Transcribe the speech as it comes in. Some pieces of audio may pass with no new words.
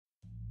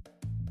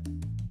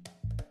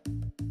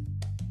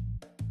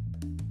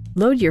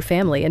Load your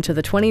family into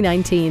the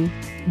 2019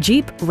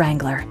 Jeep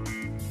Wrangler.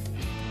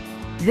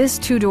 This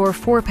two-door,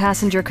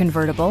 four-passenger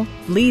convertible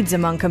leads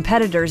among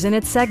competitors in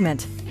its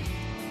segment.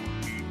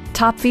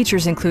 Top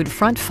features include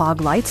front fog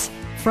lights,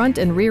 front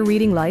and rear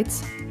reading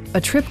lights,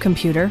 a trip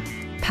computer,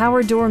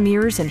 power door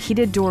mirrors and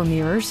heated door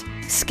mirrors,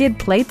 skid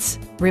plates,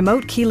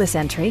 remote keyless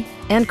entry,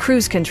 and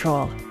cruise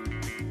control.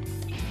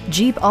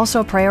 Jeep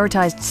also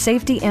prioritized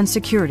safety and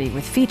security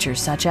with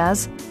features such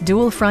as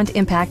dual front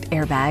impact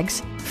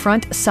airbags,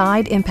 front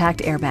side impact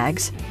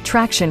airbags,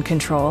 traction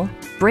control,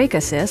 brake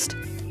assist,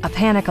 a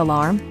panic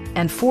alarm,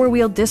 and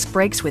four-wheel disc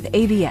brakes with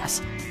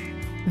ABS.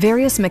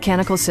 Various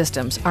mechanical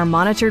systems are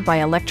monitored by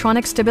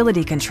electronic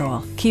stability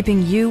control,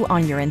 keeping you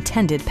on your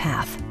intended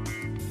path.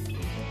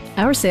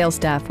 Our sales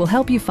staff will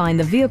help you find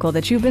the vehicle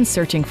that you've been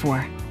searching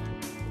for.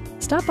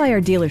 Stop by our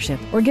dealership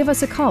or give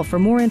us a call for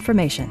more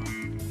information.